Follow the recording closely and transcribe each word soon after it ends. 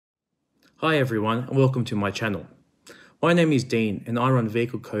Hi everyone and welcome to my channel. My name is Dean and I run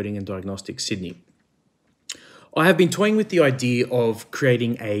Vehicle Coding and Diagnostics Sydney. I have been toying with the idea of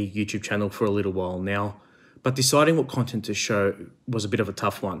creating a YouTube channel for a little while now, but deciding what content to show was a bit of a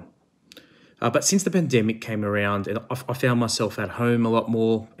tough one. But since the pandemic came around and I found myself at home a lot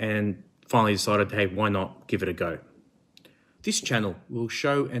more and finally decided, hey, why not give it a go? This channel will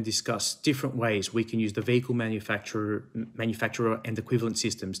show and discuss different ways we can use the vehicle manufacturer and equivalent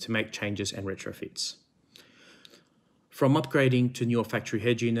systems to make changes and retrofits. From upgrading to newer factory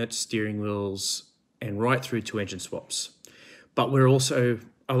head units, steering wheels, and right through to engine swaps. But we're also,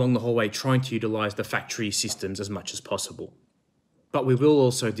 along the whole way, trying to utilize the factory systems as much as possible. But we will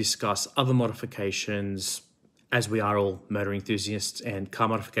also discuss other modifications, as we are all motor enthusiasts, and car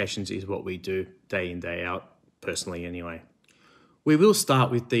modifications is what we do day in, day out, personally anyway. We will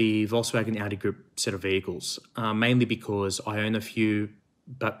start with the Volkswagen Audi Group set of vehicles, mainly because I own a few,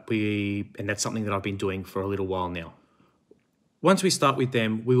 and that's something that I've been doing for a little while now. Once we start with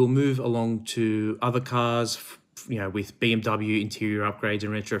them, we will move along to other cars, with BMW interior upgrades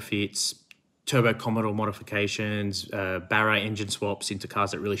and retrofits, turbo Commodore modifications, Barra engine swaps into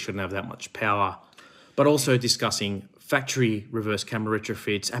cars that really shouldn't have that much power, but also discussing factory reverse camera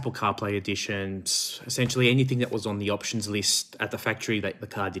retrofits, Apple CarPlay additions, essentially anything that was on the options list at the factory that the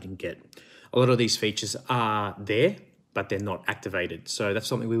car didn't get. A lot of these features are there, but they're not activated. So that's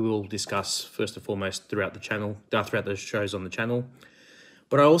something we will discuss first and foremost throughout the channel, throughout the shows on the channel.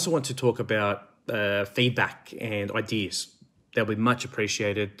 But I also want to talk about feedback and ideas. They'll be much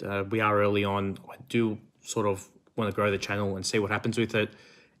appreciated. We are early on. I do sort of want to grow the channel and see what happens with it.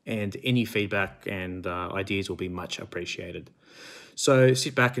 And any feedback and ideas will be much appreciated. So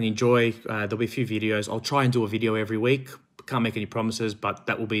sit back and enjoy. There'll be a few videos. I'll try and do a video every week. Can't make any promises, but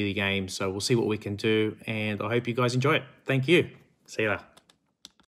that will be the game. So we'll see what we can do. And I hope you guys enjoy it. Thank you. See you later.